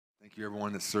Thank you,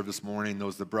 everyone that served this morning,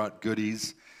 those that brought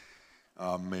goodies.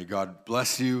 May God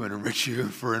bless you and enrich you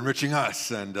for enriching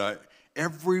us. And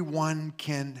everyone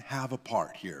can have a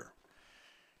part here.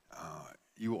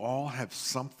 You all have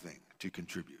something to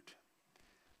contribute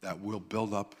that will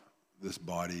build up this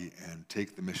body and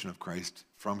take the mission of Christ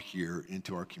from here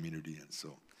into our community. And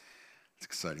so it's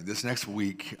exciting. This next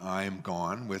week, I'm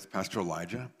gone with Pastor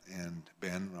Elijah and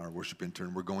Ben, our worship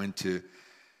intern. We're going to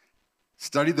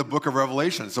study the book of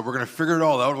Revelation. So we're going to figure it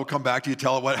all out. We'll come back to you,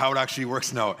 tell how it actually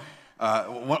works. No, I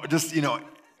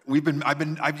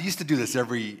used to do this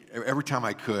every time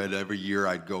I could. Every year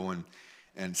I'd go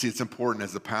and see. It's important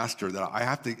as a pastor that I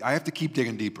have to keep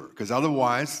digging deeper, because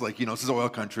otherwise, this is oil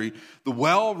country. The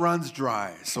well runs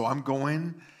dry. So I'm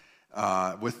going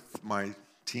with my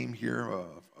team here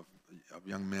of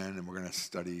young men, and we're going to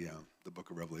study the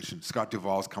book of Revelation. Scott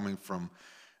Duvall is coming from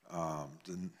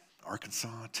the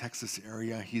Arkansas, Texas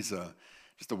area. He's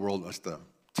just a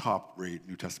top-rate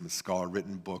New Testament scholar,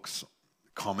 written books,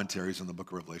 commentaries on the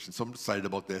book of Revelation. So I'm excited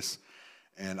about this.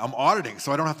 And I'm auditing,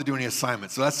 so I don't have to do any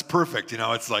assignments. So that's perfect.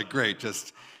 It's like, great,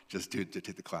 just take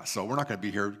the class. So we're not going to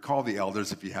be here. Call the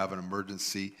elders if you have an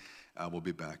emergency. We'll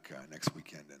be back next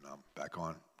weekend, and I'm back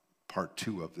on part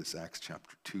 2 of this Acts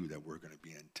chapter 2 that we're going to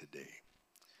be in today.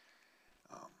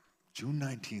 June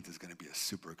 19th is going to be a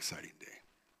super exciting day,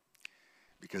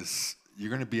 because you're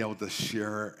going to be able to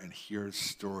share and hear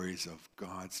stories of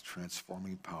God's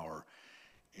transforming power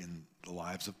in the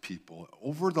lives of people.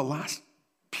 Over the last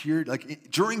period,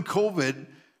 during COVID,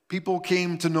 people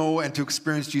came to know and to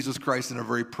experience Jesus Christ in a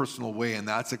very personal way, and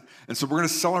so we're going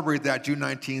to celebrate that June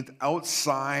 19th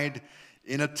outside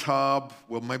in a tub.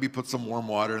 We'll maybe put some warm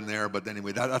water in there, but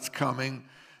anyway, that's coming.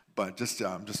 But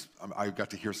I got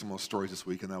to hear some of those stories this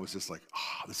week, and I was just like,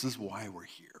 this is why we're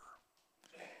here.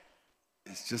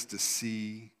 It's just to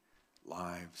see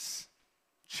lives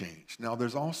change. Now,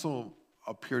 there's also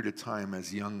a period of time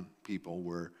as young people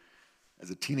where, as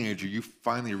a teenager, you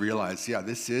finally realize,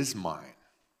 this is mine.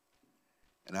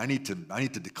 And I need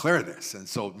to declare this. And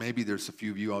so maybe there's a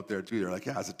few of you out there too. They're like,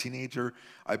 as a teenager,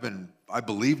 I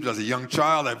believed as a young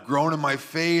child. I've grown in my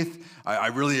faith. I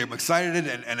really am excited.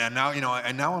 And now,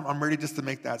 now I'm ready just to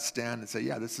make that stand and say,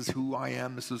 this is who I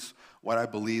am. This is what I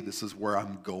believe. This is where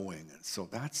I'm going. And so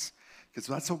that's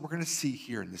what we're going to see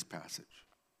here in this passage.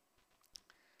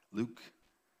 Luke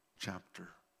chapter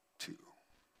 2.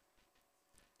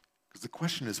 Because the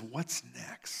question is, what's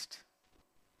next?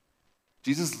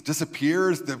 Jesus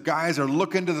disappears. The guys are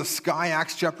looking to the sky,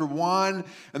 Acts chapter 1,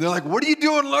 and they're like, what are you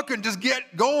doing looking? Just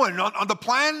get going. The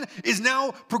plan is now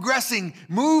progressing.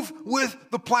 Move with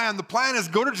the plan. The plan is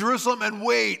go to Jerusalem and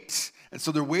wait. And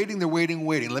so they're waiting.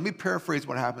 Let me paraphrase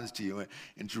what happens to you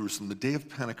in Jerusalem. The day of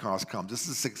Pentecost comes. This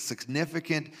is a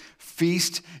significant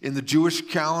feast in the Jewish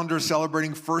calendar,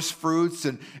 celebrating first fruits.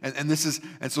 And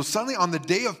so suddenly on the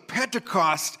day of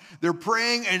Pentecost, they're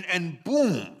praying, and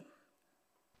boom,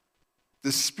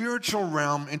 the spiritual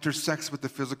realm intersects with the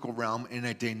physical realm in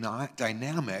a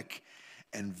dynamic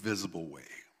and visible way.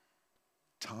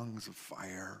 Tongues of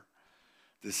fire,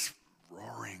 this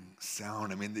roaring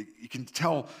sound. You can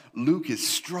tell Luke is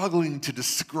struggling to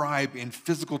describe in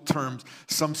physical terms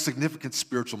some significant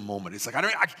spiritual moment. It's like,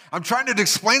 I'm trying to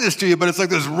explain this to you, but it's like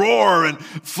this roar and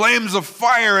flames of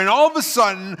fire, and all of a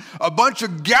sudden, a bunch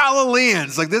of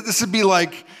Galileans, this would be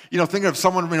like, thinking of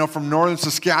someone, from northern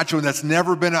Saskatchewan that's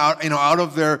never been out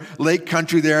of their lake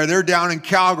country there. They're down in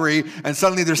Calgary, and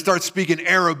suddenly they start speaking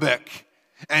Arabic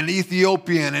and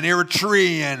Ethiopian and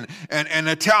Eritrean and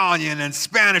Italian and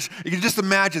Spanish. You can just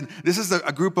imagine, this is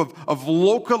a group of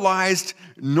localized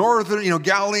northern,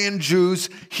 Galilean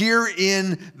Jews here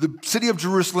in the city of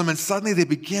Jerusalem, and suddenly they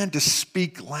began to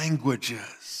speak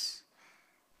languages.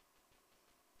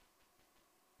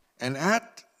 And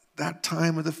at that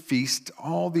time of the feast,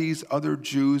 all these other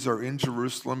Jews are in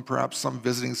Jerusalem, perhaps some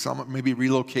visiting, some maybe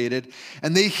relocated,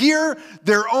 and they hear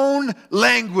their own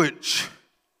language.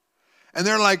 And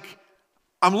they're like,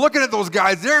 I'm looking at those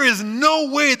guys. There is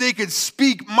no way they could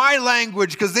speak my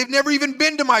language, because they've never even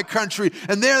been to my country.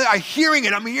 And I'm hearing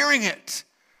it.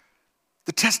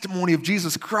 The testimony of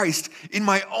Jesus Christ in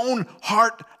my own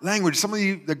heart language. Some of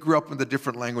you that grew up with a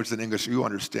different language than English, you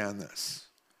understand this.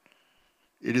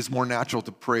 It is more natural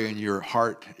to pray in your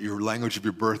heart, your language of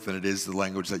your birth, than it is the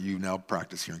language that you now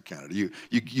practice here in Canada.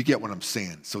 You get what I'm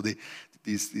saying. So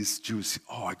these Jews,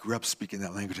 I grew up speaking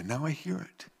that language, and now I hear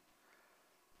it.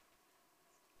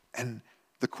 And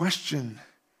the question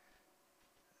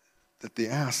that they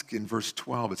ask in verse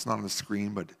 12, it's not on the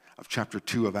screen, but of chapter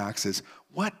 2 of Acts is,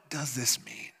 what does this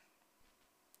mean?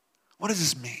 What does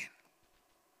this mean?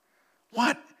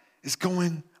 What is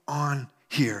going on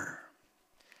here?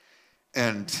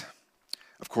 And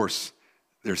of course,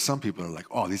 there's some people that are like,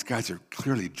 oh, these guys are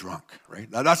clearly drunk, right?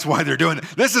 That's why they're doing it.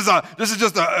 This is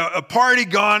just a party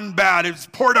gone bad. It's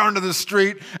poured onto the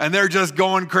street, and they're just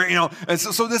going crazy, And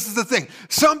so this is the thing.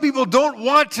 Some people don't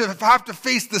want to have to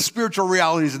face the spiritual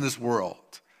realities in this world.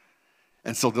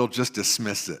 And so they'll just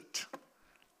dismiss it.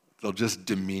 They'll just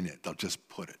demean it. They'll just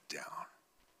put it down.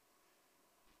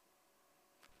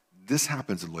 This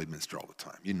happens in Lloydminster all the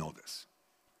time. You know this.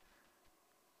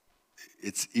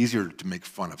 It's easier to make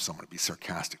fun of someone, to be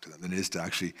sarcastic to them, than it is to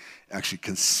actually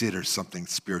consider something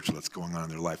spiritual that's going on in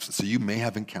their life. So you may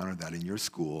have encountered that in your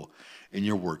school, in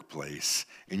your workplace,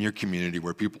 in your community,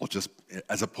 where people just,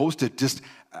 as opposed to just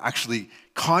actually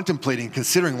contemplating,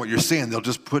 considering what you're saying, they'll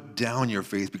just put down your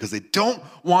faith because they don't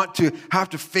want to have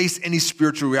to face any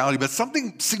spiritual reality. But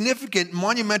something significant,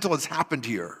 monumental has happened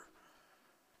here.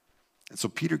 And so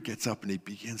Peter gets up and he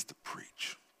begins to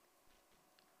preach.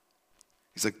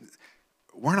 He's like,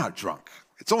 we're not drunk.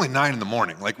 It's only 9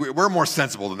 a.m. Like, we're more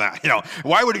sensible than that.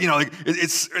 Why would,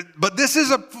 but this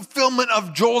is a fulfillment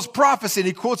of Joel's prophecy. And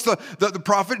he quotes the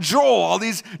prophet Joel. All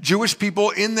these Jewish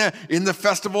people in the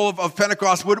festival of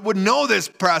Pentecost would know this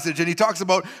passage. And he talks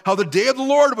about how the day of the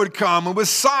Lord would come and with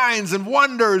signs and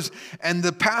wonders. And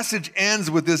the passage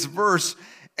ends with this verse,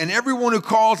 and everyone who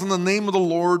calls on the name of the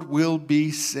Lord will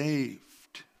be saved.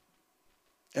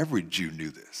 Every Jew knew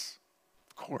this,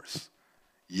 of course.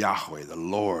 Yahweh, the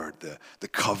Lord, the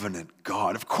covenant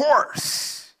God, of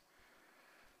course.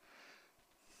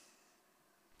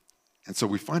 And so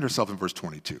we find ourselves in verse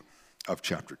 22 of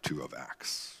chapter 2 of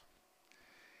Acts.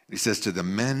 He says to the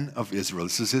men of Israel,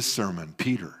 this is his sermon,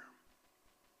 Peter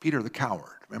the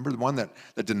coward. Remember the one that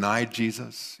denied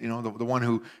Jesus? The one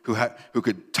who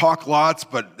could talk lots,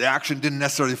 but the action didn't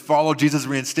necessarily follow. Jesus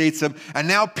reinstates him. And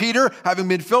now Peter, having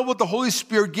been filled with the Holy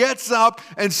Spirit, gets up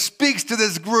and speaks to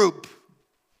this group.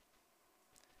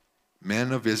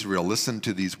 Men of Israel, listen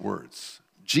to these words.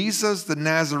 Jesus the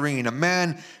Nazarene, a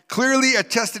man clearly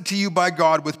attested to you by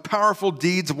God with powerful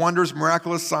deeds, wonders,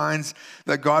 miraculous signs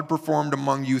that God performed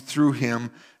among you through him,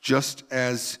 just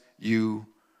as you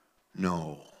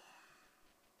know.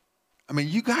 I mean,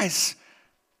 you guys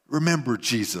remember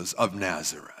Jesus of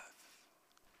Nazareth.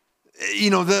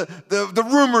 The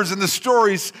rumors and the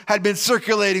stories had been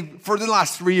circulating for the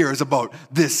last 3 years about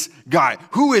this guy.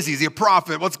 Who is he? Is he a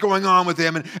prophet? What's going on with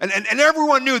him? And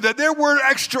everyone knew that there were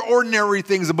extraordinary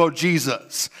things about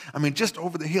Jesus. I mean, just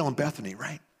over the hill in Bethany,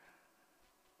 right?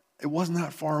 It wasn't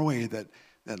that far away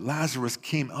that Lazarus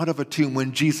came out of a tomb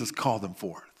when Jesus called him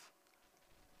forth.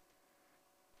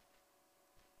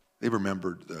 They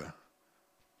remembered the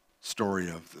story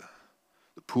of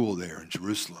the pool there in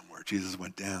Jerusalem where Jesus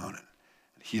went down and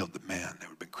healed the man that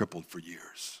had been crippled for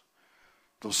years.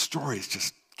 Those stories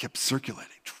just kept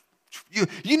circulating.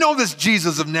 You know this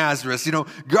Jesus of Nazareth.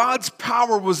 God's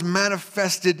power was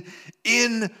manifested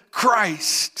in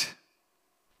Christ.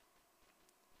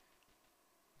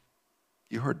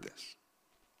 You heard this.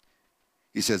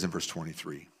 He says in verse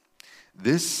 23,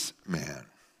 this man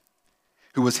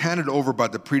who was handed over by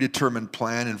the predetermined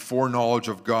plan and foreknowledge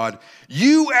of God,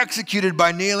 you executed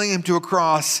by nailing him to a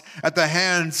cross at the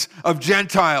hands of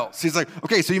Gentiles. He's like,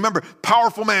 okay, so you remember,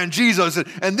 powerful man, Jesus,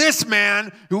 and this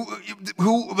man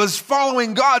who was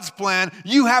following God's plan,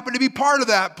 you happen to be part of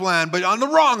that plan, but on the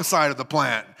wrong side of the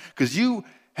plan, because you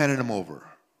handed him over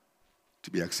to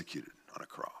be executed on a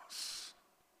cross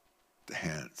at the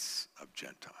hands of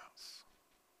Gentiles.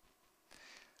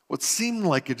 What seemed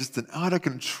like just an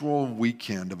out-of-control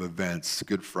weekend of events,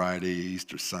 Good Friday,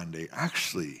 Easter Sunday,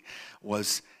 actually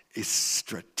was a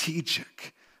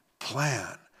strategic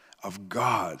plan of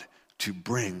God to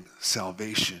bring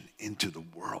salvation into the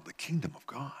world, the kingdom of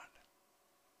God.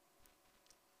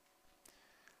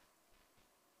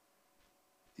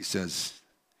 He says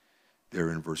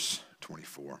there in verse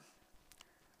 24,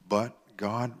 but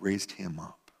God raised him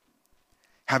up,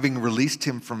 having released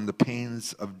him from the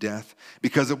pains of death,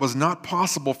 because it was not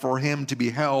possible for him to be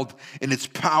held in its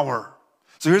power.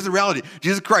 So here's the reality.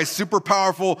 Jesus Christ, super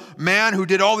powerful man who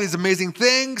did all these amazing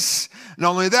things.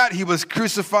 Not only that, he was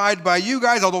crucified by you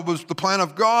guys, although it was the plan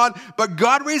of God, but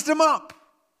God raised him up.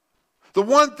 The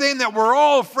one thing that we're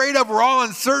all afraid of, we're all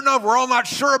uncertain of, we're all not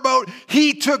sure about,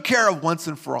 he took care of once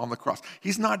and for all on the cross.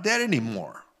 He's not dead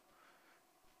anymore.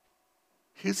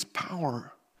 His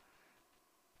power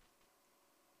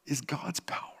is God's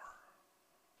power.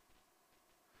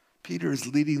 Peter is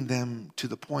leading them to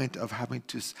the point of having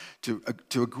to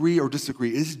agree or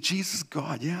disagree. Is Jesus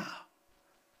God? Yeah.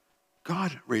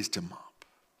 God raised him up.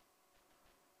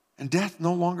 And death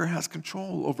no longer has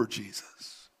control over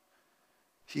Jesus.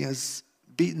 He has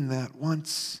beaten that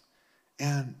once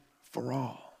and for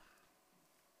all.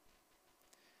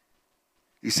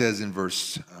 He says in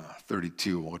verse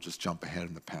 32, we'll just jump ahead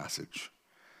in the passage.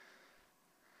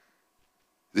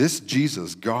 This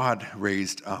Jesus God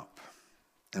raised up,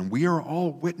 and we are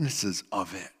all witnesses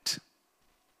of it.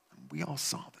 We all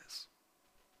saw this.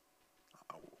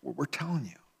 We're telling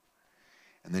you.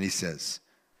 And then he says,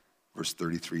 verse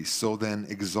 33, so then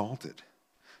exalted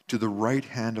to the right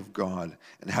hand of God,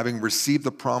 and having received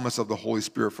the promise of the Holy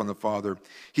Spirit from the Father,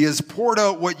 he has poured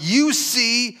out what you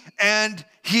see and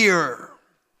hear.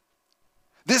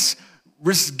 This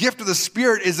gift of the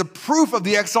Spirit is a proof of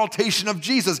the exaltation of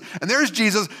Jesus. And there's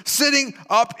Jesus sitting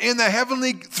up in the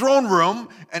heavenly throne room,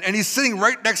 and he's sitting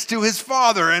right next to his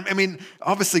Father. And I mean,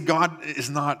 obviously God is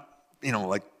not,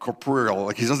 like corporeal,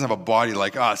 like he doesn't have a body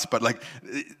like us, but like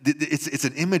it's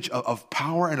an image of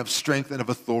power and of strength and of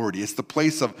authority. It's the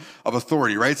place of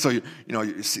authority, right? So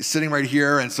you're sitting right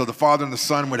here, and so the Father and the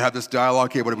Son would have this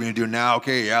dialogue. Okay, what are we gonna do now?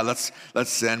 Okay, yeah, let's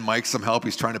send Mike some help.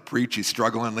 He's trying to preach. He's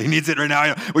struggling. He needs it right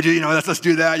now. Let's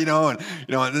do that.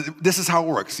 And this is how it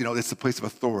works. It's the place of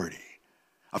authority,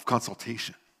 of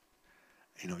consultation.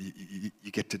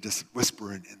 You get to just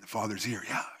whisper in the Father's ear.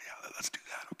 Yeah, let's do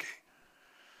that. Okay.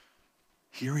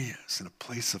 Here he is in a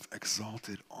place of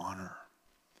exalted honor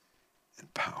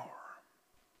and power.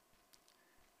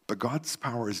 But God's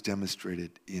power is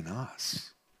demonstrated in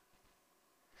us.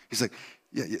 He's like,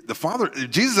 the Father,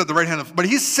 Jesus at the right hand but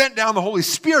he's sent down the Holy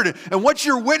Spirit. And what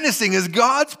you're witnessing is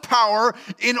God's power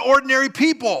in ordinary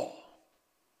people.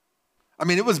 I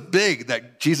mean, it was big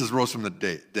that Jesus rose from the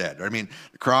dead. I mean,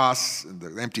 the cross,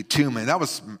 the empty tomb, and that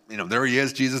was, there he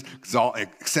is, Jesus,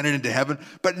 ascended into heaven.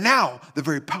 But now, the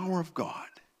very power of God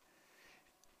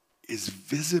is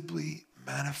visibly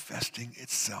manifesting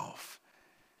itself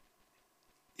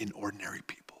in ordinary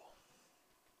people.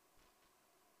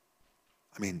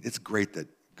 I mean, it's great that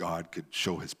God could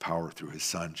show his power through his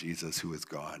Son, Jesus, who is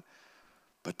God.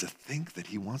 But to think that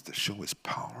he wants to show his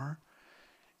power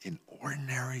in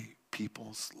ordinary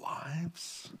people's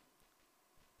lives?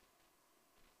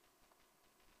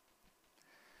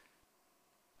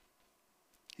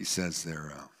 He says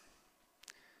there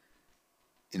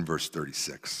in verse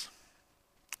 36,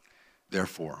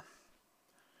 therefore,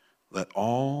 let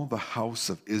all the house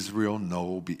of Israel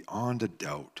know beyond a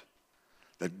doubt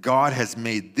that God has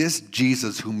made this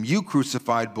Jesus whom you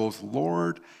crucified both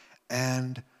Lord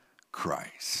and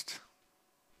Christ.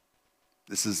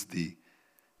 This is the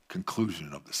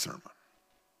conclusion of the sermon.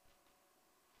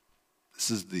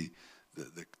 This is the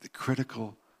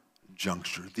critical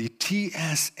juncture, the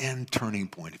TSN turning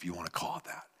point, if you want to call it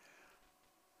that.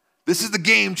 This is the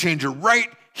game changer right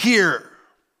here.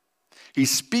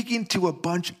 He's speaking to a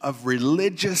bunch of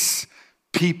religious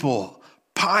people,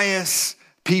 pious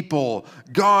people,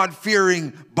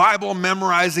 God-fearing,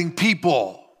 Bible-memorizing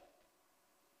people,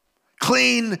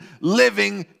 clean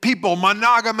living people,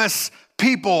 monogamous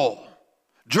people,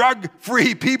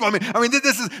 drug-free people. I mean,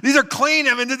 these are clean.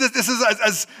 I mean, this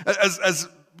is as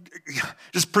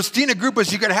just pristine a group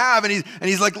as you could have. And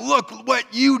he's like, look what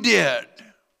you did.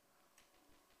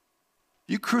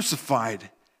 You crucified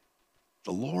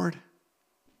the Lord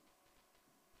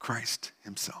Christ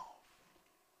himself.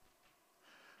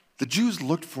 The Jews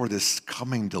looked for this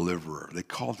coming deliverer. They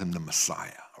called him the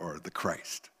Messiah or the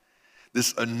Christ.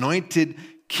 This anointed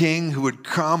king who would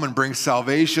come and bring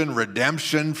salvation,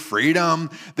 redemption, freedom.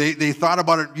 They thought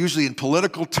about it usually in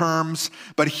political terms.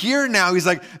 But here now he's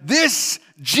like, this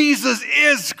Jesus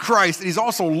is Christ. And he's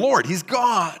also Lord. He's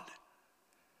God.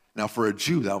 Now for a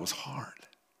Jew, that was hard.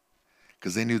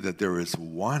 Because they knew that there is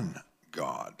one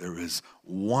God. There is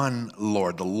one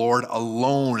Lord, the Lord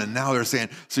alone. And now they're saying,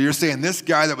 so you're saying this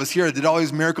guy that was here, that did all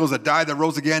these miracles, that died, that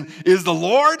rose again, is the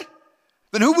Lord?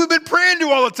 Then who we've been praying to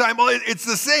all the time? Well, it's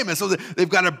the same. And so they've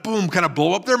got to, kind of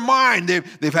blow up their mind.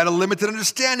 They've had a limited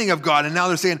understanding of God. And now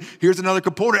they're saying, here's another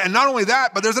component. And not only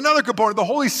that, but there's another component, the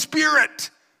Holy Spirit.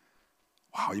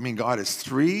 Wow, you mean God is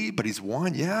three, but he's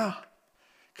one? Yeah.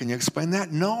 Can you explain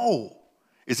that? No.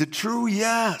 Is it true?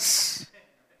 Yes.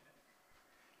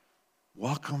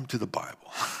 Welcome to the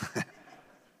Bible.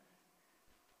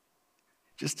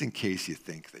 Just in case you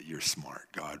think that you're smart,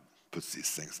 God puts these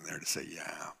things in there to say,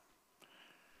 yeah,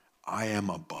 I am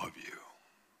above you.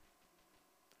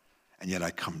 And yet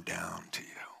I come down to you.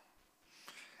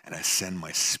 And I send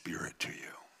my Spirit to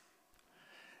you.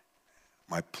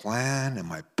 My plan and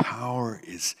my power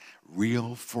is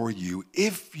real for you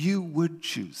if you would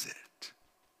choose it.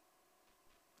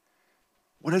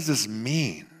 What does this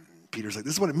mean? Peter's like,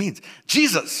 this is what it means.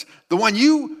 Jesus, the one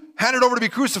you handed over to be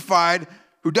crucified,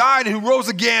 who died and who rose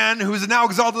again, who is now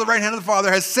exalted at the right hand of the Father,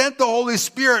 has sent the Holy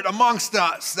Spirit amongst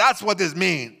us. That's what this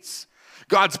means.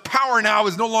 God's power now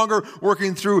is no longer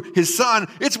working through his Son.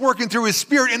 It's working through his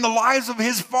Spirit in the lives of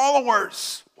his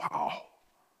followers. Wow.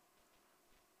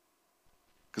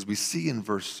 Because we see in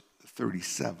verse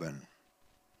 37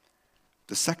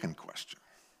 the second question.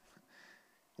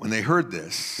 When they heard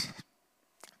this,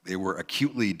 they were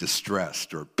acutely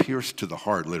distressed or pierced to the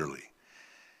heart, literally,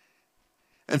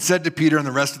 and said to Peter and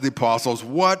the rest of the apostles,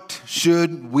 "What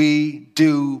should we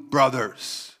do,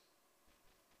 brothers?"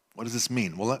 What does this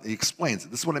mean? Well, he explains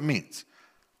it. This is what it means.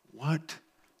 What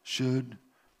should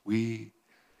we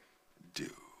do?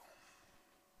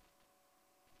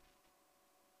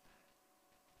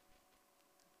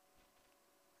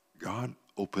 God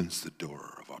opens the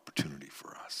door of opportunity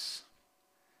for us,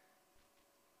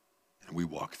 and we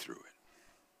walk through it.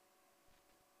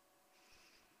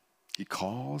 He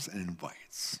calls and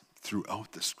invites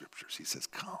throughout the scriptures. He says,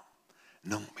 "Come,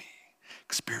 know me,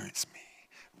 experience me,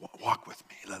 walk with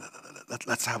me.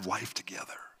 Let's have life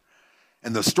together."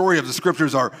 And the story of the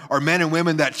scriptures are men and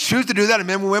women that choose to do that and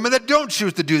men and women that don't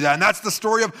choose to do that. And that's the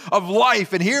story of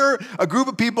life. And here, a group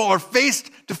of people are face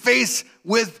to face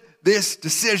with this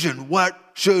decision.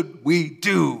 What should we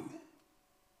do?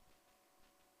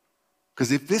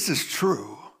 Because if this is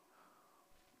true,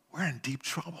 we're in deep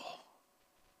trouble.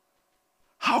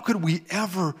 How could we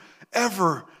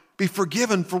ever be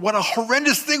forgiven for what a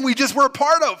horrendous thing we just were a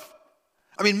part of?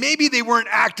 I mean, maybe they weren't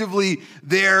actively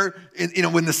there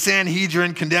when the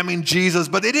Sanhedrin condemning Jesus,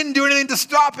 but they didn't do anything to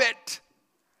stop it.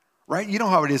 Right? You know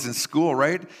how it is in school,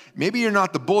 right? Maybe you're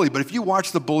not the bully, but if you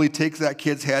watch the bully take that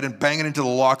kid's head and bang it into the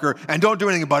locker and don't do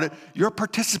anything about it, you're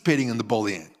participating in the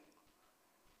bullying.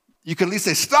 You can at least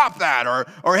say, "Stop that,"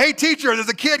 or "Hey, teacher, there's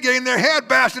a kid getting their head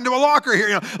bashed into a locker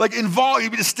here." Like involve, you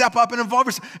just step up and involve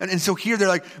yourself. And so here they're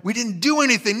like, "We didn't do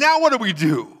anything. Now what do we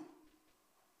do?"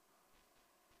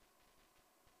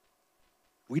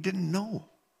 We didn't know.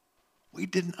 We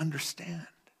didn't understand.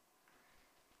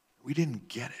 We didn't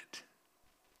get it.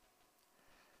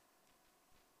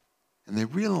 And they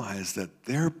realized that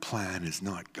their plan is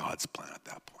not God's plan at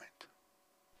that point.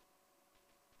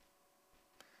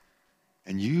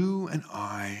 And you and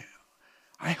I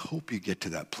hope you get to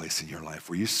that place in your life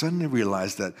where you suddenly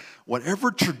realize that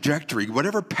whatever trajectory,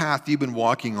 whatever path you've been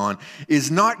walking on is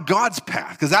not God's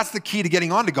path, because that's the key to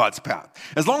getting onto God's path.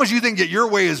 As long as you think that your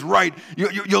way is right,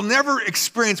 you'll never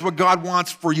experience what God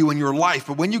wants for you in your life.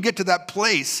 But when you get to that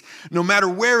place, no matter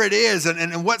where it is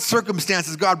and what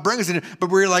circumstances God brings in it, but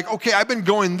where you're like, "Okay, I've been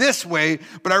going this way,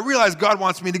 but I realize God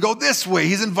wants me to go this way.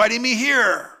 He's inviting me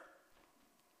here."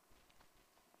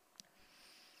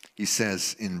 He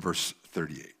says in verse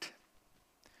 38,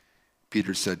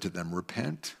 Peter said to them,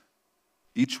 "Repent,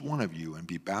 each one of you, and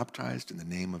be baptized in the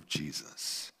name of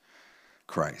Jesus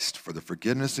Christ for the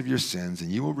forgiveness of your sins, and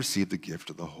you will receive the gift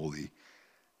of the Holy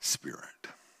Spirit."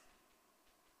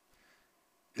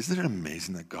 Isn't it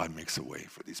amazing that God makes a way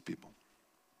for these people?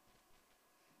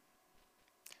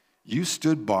 You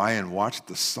stood by and watched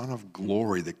the Son of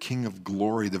Glory, the King of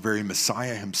Glory, the very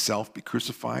Messiah himself be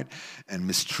crucified and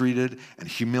mistreated and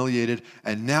humiliated.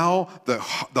 And now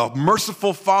the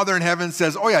merciful Father in heaven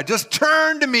says, "Oh yeah, just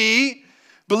turn to me,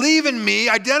 believe in me,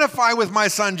 identify with my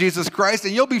Son Jesus Christ,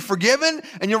 and you'll be forgiven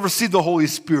and you'll receive the Holy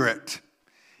Spirit."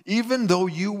 Even though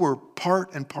you were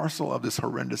part and parcel of this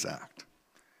horrendous act,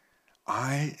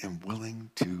 I am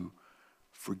willing to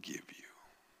forgive you.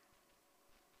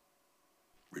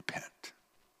 Repent.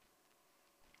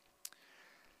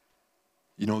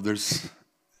 You know, there's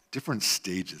different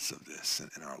stages of this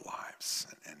in our lives,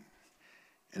 and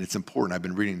it's important. I've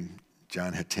been reading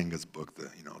John Hatinga's book, the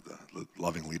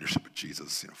Loving Leadership of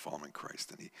Jesus, following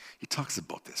Christ, and he talks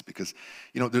about this because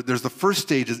there's the first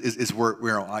stage is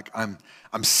where like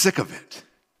I'm sick of it,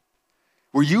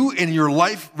 where you in your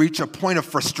life reach a point of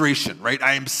frustration, right?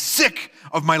 I am sick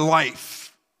of my life.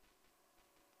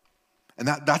 And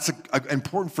that's an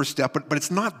important first step, but it's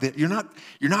not that you're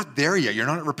not there yet. You're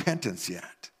not at repentance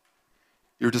yet.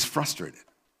 You're just frustrated,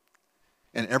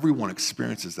 and everyone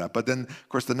experiences that. But then, of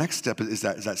course, the next step is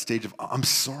that stage of I'm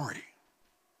sorry.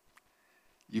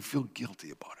 You feel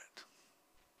guilty about it.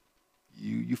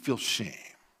 You feel shame.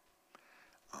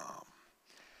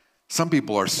 Some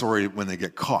people are sorry when they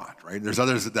get caught, right? There's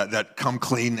others that come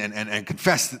clean and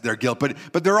confess their guilt,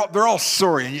 but they're all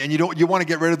sorry, and you want to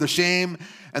get rid of the shame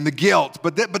and the guilt.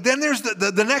 But then there's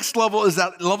the next level is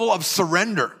that level of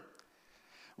surrender,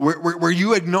 where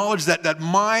you acknowledge that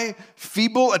my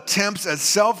feeble attempts at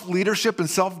self-leadership and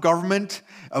self-government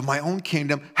of my own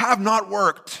kingdom have not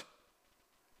worked,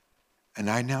 and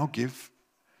I now give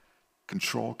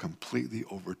control completely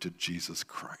over to Jesus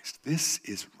Christ. This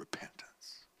is repentance.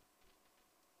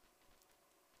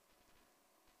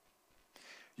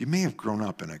 You may have grown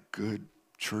up in a good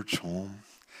church home,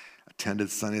 attended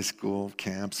Sunday school,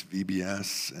 camps,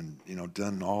 VBS, and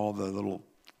done all the little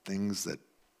things that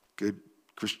good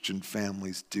Christian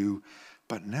families do,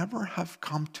 but never have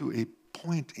come to a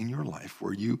point in your life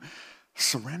where you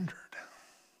surrendered.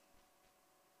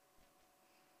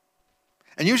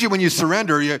 And usually when you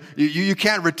surrender, you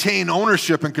can't retain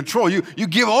ownership and control. You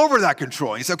give over that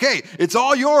control. You say, okay, it's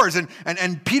all yours.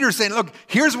 And Peter's saying, look,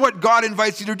 here's what God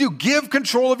invites you to do. Give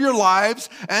control of your lives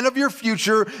and of your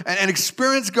future and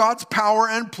experience God's power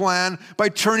and plan by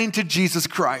turning to Jesus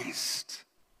Christ.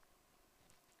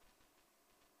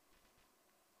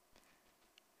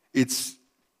 It's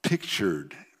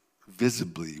pictured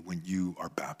visibly when you are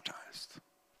baptized.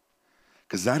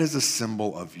 Because that is a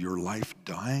symbol of your life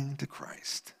dying to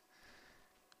Christ,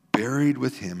 buried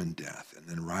with him in death, and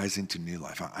then rising to new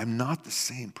life. I'm not the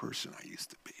same person I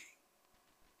used to be.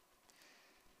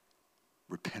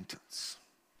 Repentance.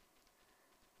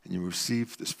 And you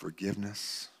receive this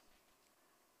forgiveness,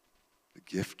 the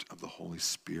gift of the Holy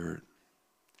Spirit.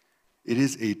 It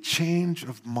is a change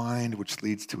of mind which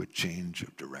leads to a change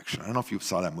of direction. I don't know if you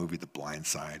saw that movie, The Blind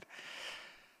Side.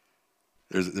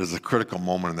 There's a critical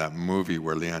moment in that movie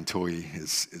where Leanne Toy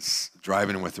is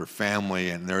driving with her family,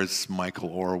 and there's Michael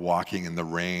Orr walking in the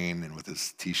rain and with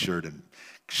his T-shirt and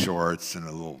shorts and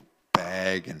a little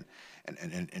bag, and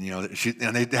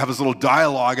they have this little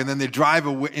dialogue, and then they drive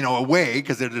away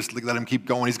because they're just let him keep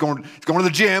going. He's going to the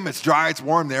gym. It's dry. It's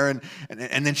warm there, and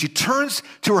then she turns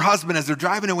to her husband as they're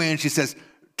driving away, and she says,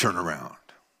 "Turn around,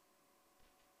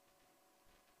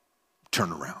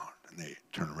 turn around," and they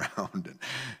turn around and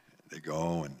they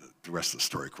go, and the rest of the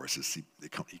story, of course, is he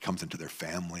comes into their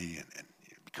family and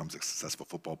he becomes a successful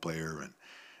football player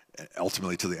and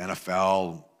ultimately to the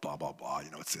NFL, blah, blah, blah.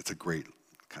 It's a great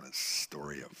kind of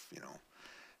story of,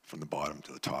 from the bottom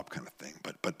to the top kind of thing.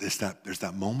 But there's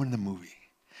that moment in the movie.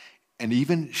 And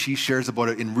even she shares about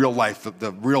it in real life,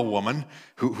 the real woman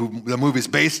who the movie's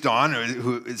based on,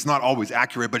 who it's not always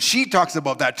accurate, but she talks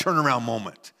about that turnaround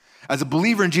moment. As a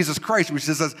believer in Jesus Christ, which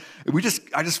says,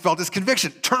 I just felt this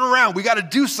conviction. Turn around. We got to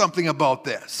do something about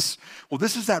this. Well,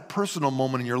 this is that personal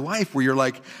moment in your life where you're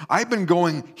like, I've been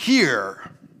going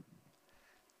here,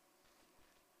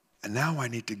 and now I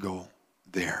need to go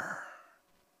there.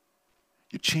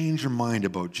 You change your mind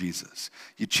about Jesus.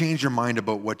 You change your mind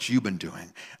about what you've been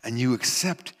doing, and you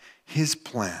accept his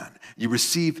plan. You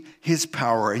receive his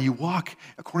power, and you walk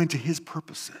according to his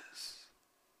purposes.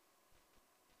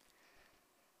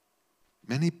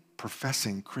 Many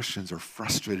professing Christians are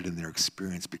frustrated in their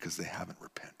experience because they haven't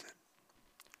repented.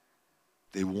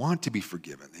 They want to be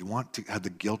forgiven. They want to have the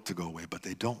guilt to go away, but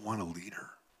they don't want a leader.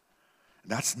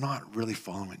 That's not really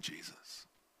following Jesus.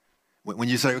 When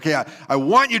you say, okay, I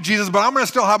want you, Jesus, but I'm going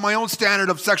to still have my own standard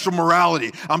of sexual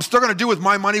morality. I'm still going to do with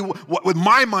my money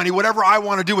whatever I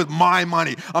want to do with my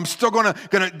money. I'm still going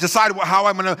to decide how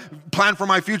I'm going to plan for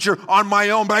my future on my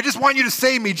own, but I just want you to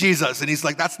save me, Jesus. And he's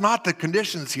like, that's not the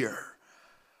conditions here.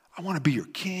 I want to be your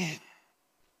king.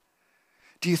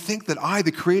 Do you think that I,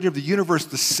 the creator of the universe,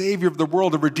 the savior of the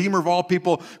world, the redeemer of all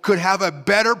people, could have a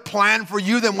better plan for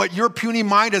you than what your puny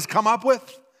mind has come up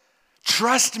with?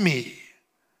 Trust me.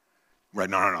 Right,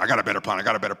 no, I got a better plan. I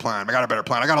got a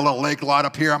a little lake lot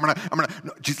up here.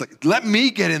 No. She's like, let me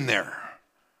get in there.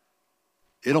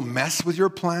 It'll mess with your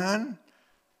plan,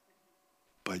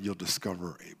 but you'll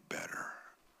discover a better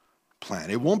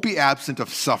plan. It won't be absent of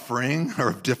suffering or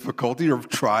of difficulty or of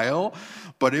trial,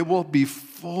 but it will be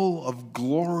full of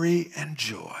glory and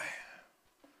joy.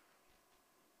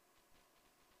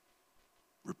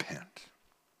 Repent.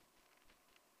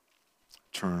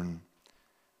 Turn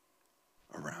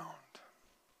around.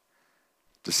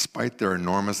 Despite their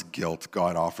enormous guilt,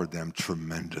 God offered them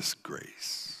tremendous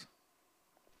grace.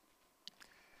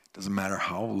 Doesn't matter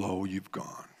how low you've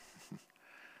gone.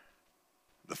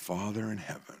 The Father in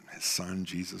heaven, his Son,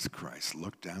 Jesus Christ,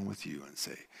 look down with you and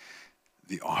say,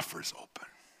 the offer's open.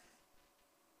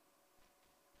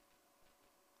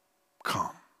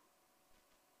 Come.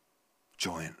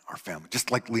 Join our family.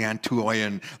 Just like Leanne Toy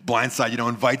in Blind Side,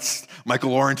 invites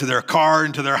Michael Orr into their car,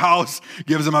 into their house,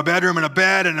 gives him a bedroom and a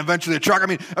bed, and eventually a truck. I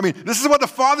mean, this is what the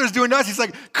Father's doing to us. He's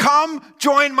like, come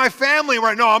join my family.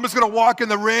 Right now, I'm just going to walk in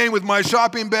the rain with my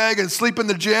shopping bag and sleep in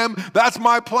the gym. That's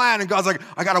my plan. And God's like,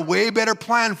 I got a way better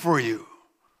plan for you.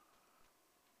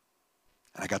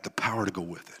 And I got the power to go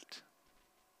with it.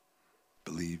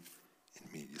 Believe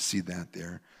in me. You see that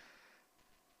there?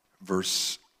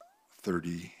 Verse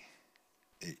 38.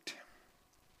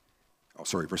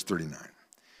 Verse 39.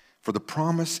 For the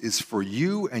promise is for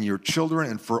you and your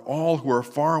children and for all who are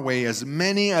far away, as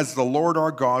many as the Lord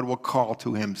our God will call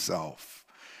to himself.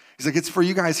 He's like, it's for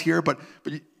you guys here, but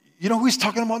you know who he's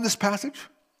talking about in this passage?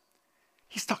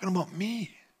 He's talking about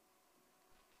me.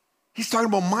 He's talking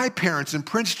about my parents in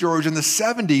Prince George in the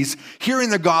 70s, hearing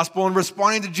the gospel and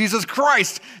responding to Jesus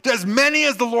Christ, to as many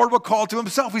as the Lord will call to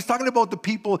himself. He's talking about the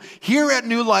people here at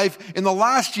New Life in the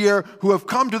last year who have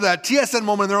come to that TSN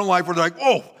moment in their own life where they're like,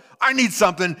 oh, I need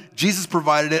something. Jesus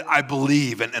provided it. I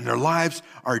believe. And their lives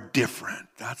are different.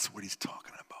 That's what he's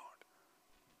talking about.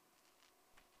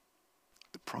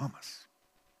 The promise.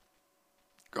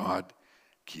 God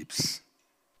keeps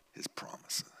his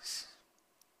promises.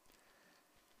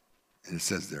 And it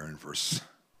says there in verse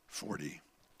 40,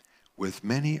 with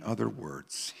many other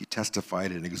words, he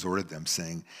testified and exhorted them,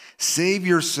 saying, save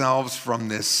yourselves from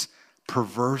this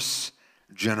perverse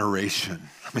generation.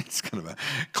 I mean, it's kind of a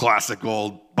classic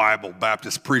old Bible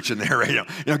Baptist preaching there, right? You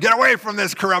know, get away from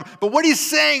this corrupt. But what he's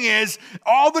saying is,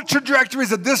 all the trajectories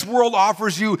that this world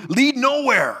offers you lead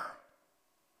nowhere.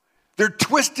 They're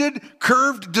twisted,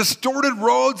 curved, distorted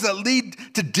roads that lead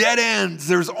to dead ends.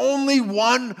 There's only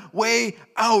one way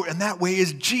out, and that way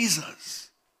is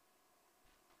Jesus.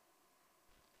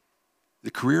 The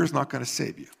career is not going to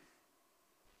save you.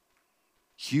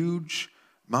 Huge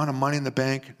amount of money in the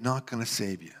bank, not going to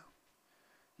save you.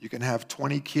 You can have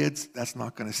 20 kids, that's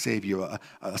not going to save you.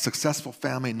 A successful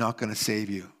family, not going to save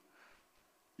you.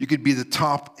 You could be the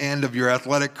top end of your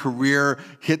athletic career,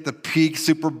 hit the peak,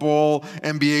 Super Bowl,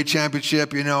 NBA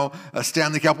championship, a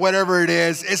Stanley Cup, whatever it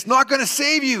is. It's not going to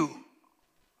save you.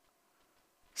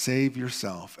 Save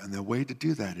yourself. And the way to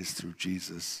do that is through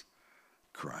Jesus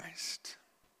Christ.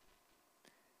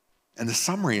 And the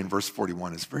summary in verse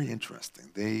 41 is very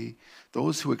interesting.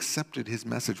 Those who accepted his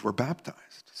message were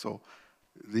baptized. So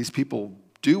these people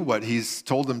do what he's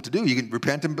told them to do. You can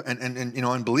repent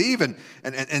and believe.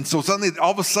 And so suddenly, all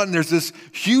of a sudden, there's this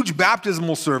huge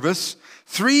baptismal service.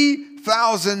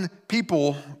 3,000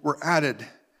 people were added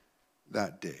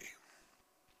that day.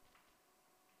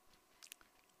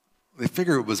 They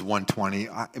figure it was 120.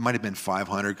 It might have been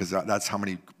 500 because that's how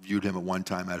many viewed him at one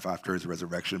time after his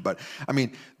resurrection. But, I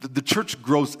mean, the church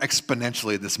grows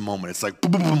exponentially at this moment. It's like,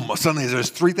 boom, boom, boom. Suddenly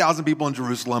there's 3,000 people in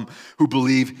Jerusalem who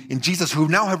believe in Jesus, who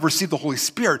now have received the Holy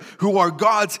Spirit, who are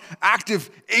God's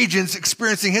active agents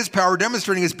experiencing his power,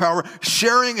 demonstrating his power,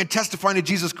 sharing and testifying to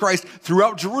Jesus Christ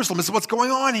throughout Jerusalem. This is what's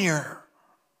going on here.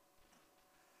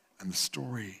 And the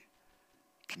story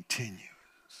continues.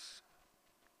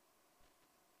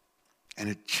 And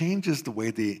it changes the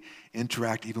way they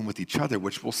interact even with each other,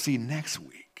 which we'll see next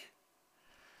week.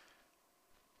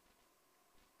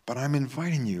 But I'm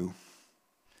inviting you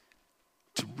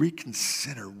to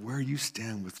reconsider where you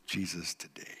stand with Jesus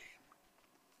today.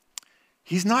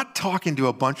 He's not talking to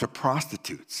a bunch of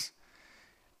prostitutes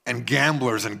and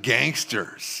gamblers and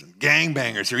gangsters and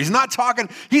gangbangers here.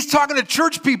 He's talking to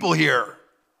church people here.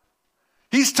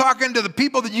 He's talking to the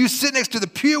people that you sit next to the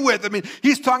pew with. I mean,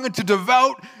 he's talking to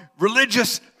devout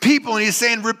religious people, and he's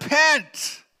saying,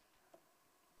 repent.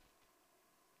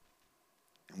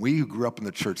 And we who grew up in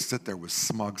the church sit there with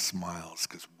smug smiles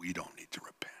because we don't need to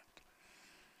repent.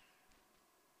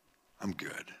 I'm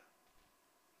good.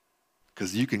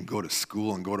 Because you can go to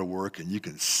school and go to work and you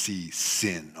can see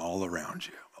sin all around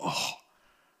you. Oh.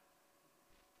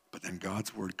 But then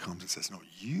God's word comes and says, no,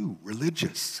 you,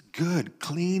 religious, good,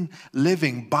 clean,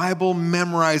 living, Bible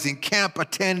memorizing, camp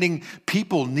attending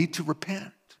people need to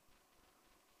repent.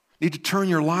 Need to turn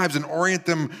your lives and orient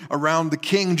them around the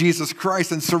King, Jesus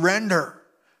Christ, and surrender.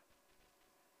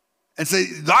 And say,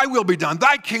 thy will be done,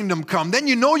 thy kingdom come. Then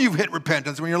you know you've hit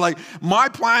repentance when you're like, my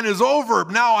plan is over.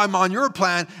 Now I'm on your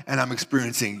plan and I'm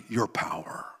experiencing your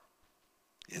power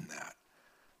in that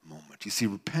moment. You see,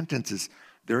 repentance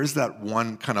there is that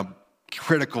one kind of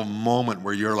critical moment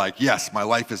where you're like, yes, my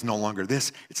life is no longer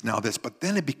this, it's now this. But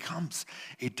then it becomes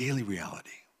a daily reality.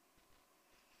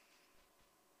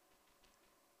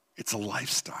 It's a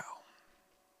lifestyle.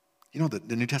 You know,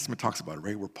 the New Testament talks about it,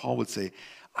 right? Where Paul would say,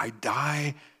 I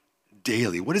die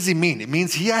daily. What does he mean? It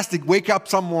means he has to wake up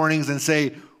some mornings and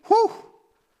say, whew,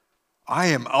 I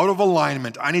am out of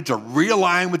alignment. I need to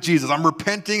realign with Jesus. I'm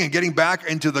repenting and getting back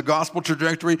into the gospel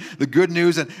trajectory, the good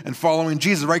news, and following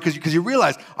Jesus, right? Because you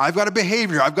realize, I've got a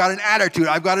behavior, I've got an attitude,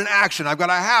 I've got an action, I've got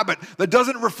a habit that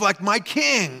doesn't reflect my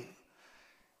King.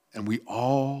 And we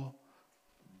all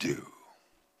do.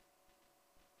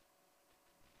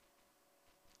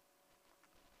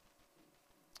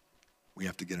 We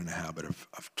have to get in a habit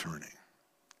of turning,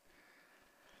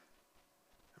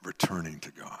 of returning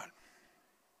to God,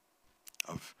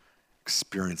 of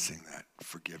experiencing that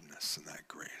forgiveness and that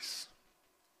grace.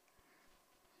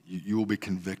 You will be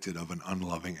convicted of an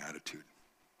unloving attitude.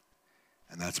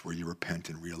 And that's where you repent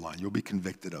and realign. You'll be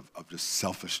convicted of just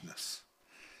selfishness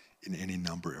in any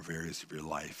number of areas of your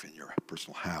life, in your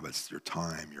personal habits, your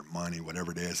time, your money,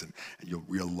 whatever it is, and you'll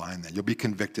realign that. You'll be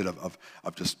convicted of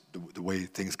just the way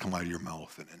things come out of your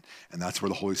mouth, and that's where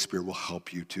the Holy Spirit will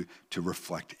help you to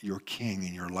reflect your King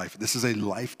in your life. This is a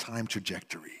lifetime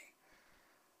trajectory.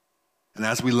 And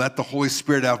as we let the Holy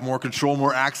Spirit have more control,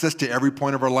 more access to every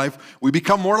point of our life, we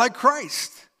become more like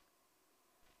Christ.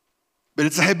 But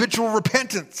it's a habitual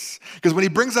repentance, because when he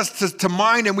brings us to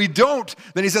mind and we don't,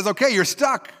 then he says, okay, you're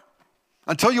stuck.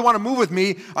 Until you want to move with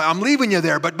me, I'm leaving you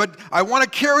there, but I want to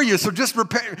carry you, so just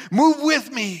repent. Move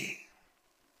with me.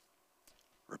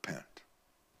 Repent.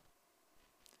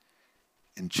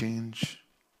 And change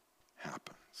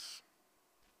happens.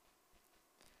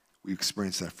 We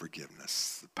experience that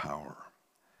forgiveness, the power,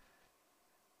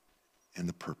 and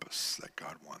the purpose that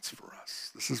God wants for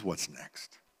us. This is what's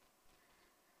next.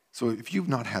 So if you've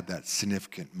not had that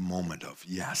significant moment of,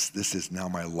 yes, this is now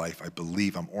my life, I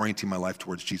believe, I'm orienting my life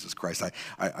towards Jesus Christ.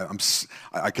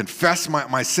 I confess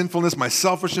my sinfulness, my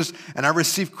selfishness, and I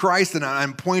receive Christ, and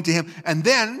I'm pointing to him. And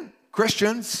then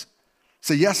Christians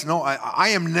say, yes, no, I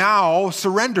am now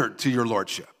surrendered to your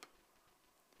lordship.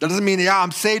 That doesn't mean, yeah,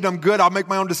 I'm saved, I'm good, I'll make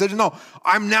my own decision. No,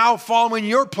 I'm now following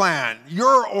your plan,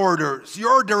 your orders,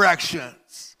 your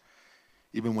directions.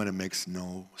 Even when it makes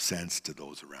no sense to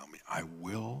those around me, I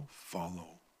will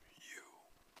follow you.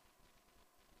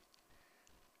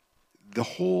 The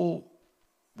whole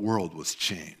world was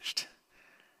changed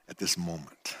at this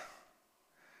moment.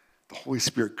 The Holy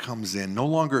Spirit comes in. No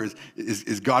longer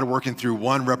is God working through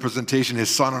one representation,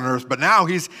 his Son on earth, but now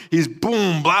he's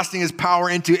boom, blasting his power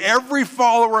into every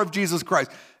follower of Jesus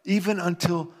Christ, even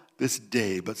until this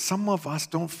day. But some of us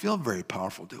don't feel very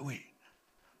powerful, do we?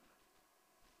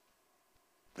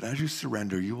 But as you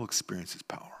surrender, you will experience his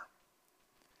power.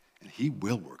 And he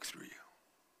will work through you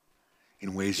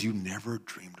in ways you never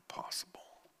dreamed possible.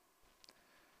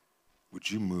 Would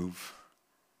you move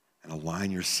and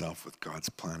align yourself with God's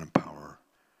plan and power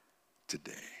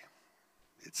today?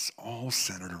 It's all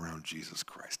centered around Jesus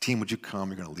Christ. Team, would you come?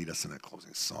 You're going to lead us in a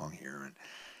closing song here. And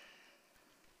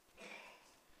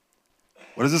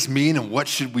what does this mean, and what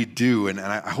should we do? And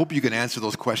I hope you can answer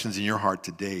those questions in your heart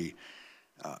today.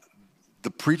 The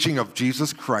preaching of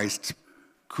Jesus Christ,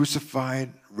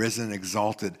 crucified, risen,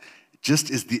 exalted,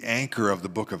 just is the anchor of the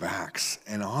book of Acts.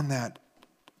 And on that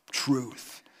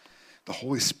truth, the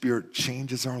Holy Spirit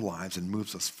changes our lives and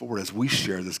moves us forward as we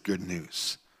share this good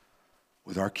news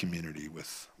with our community,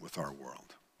 with our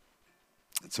world.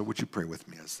 And so would you pray with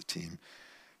me as the team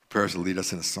prepares to lead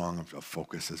us in a song of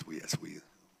focus as we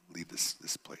leave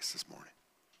this place this morning.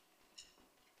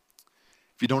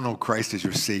 If you don't know Christ as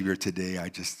your Savior today, I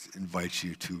just invite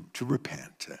you to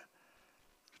repent, to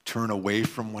turn away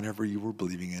from whatever you were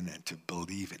believing in and to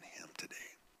believe in him today.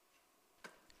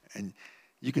 And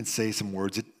you can say some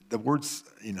words. The words,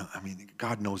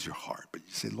 God knows your heart, but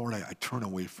you say, Lord, I turn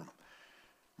away from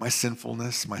my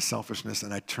sinfulness, my selfishness,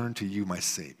 and I turn to you, my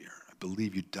Savior. I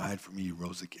believe you died for me, you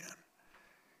rose again.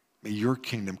 May your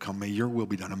kingdom come. May your will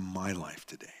be done in my life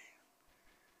today.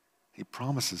 He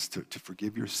promises to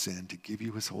forgive your sin, to give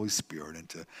you his Holy Spirit, and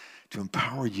to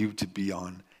empower you to be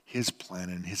on his plan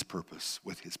and his purpose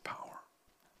with his power.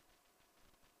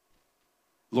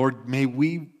 Lord, may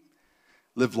we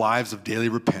live lives of daily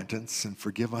repentance, and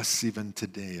forgive us even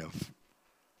today of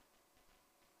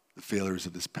the failures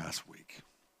of this past week.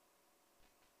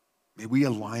 May we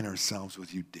align ourselves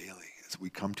with you daily as we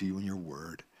come to you in your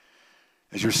word.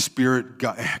 As your Spirit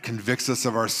convicts us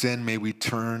of our sin, may we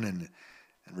turn and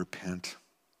repent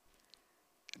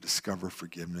and discover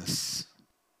forgiveness.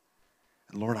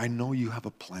 And Lord, I know you have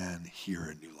a plan here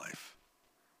at New Life,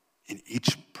 in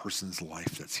each person's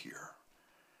life that's here.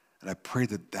 And I pray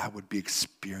that would be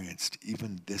experienced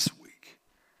even this week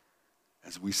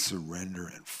as we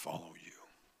surrender and follow you.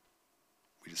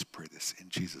 We just pray this in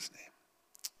Jesus'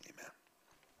 name.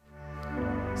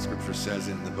 Amen. Scripture says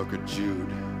in the book of Jude,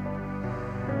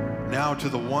 now to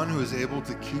the one who is able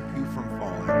to keep you from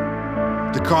falling,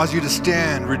 to cause you to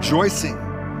stand rejoicing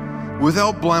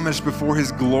without blemish before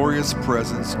his glorious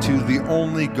presence, to the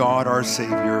only God our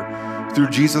Savior, through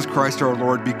Jesus Christ our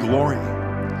Lord, be glory,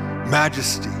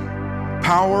 majesty,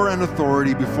 power, and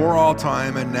authority before all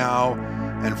time and now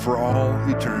and for all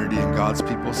eternity. And God's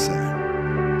people say,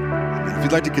 amen. If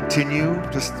you'd like to continue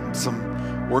just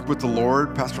some work with the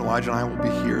Lord, Pastor Elijah and I will be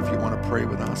here if you want to pray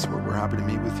with us. We're happy to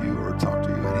meet with you or talk to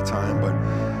you anytime.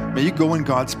 But may you go in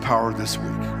God's power this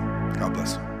week. God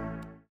bless you.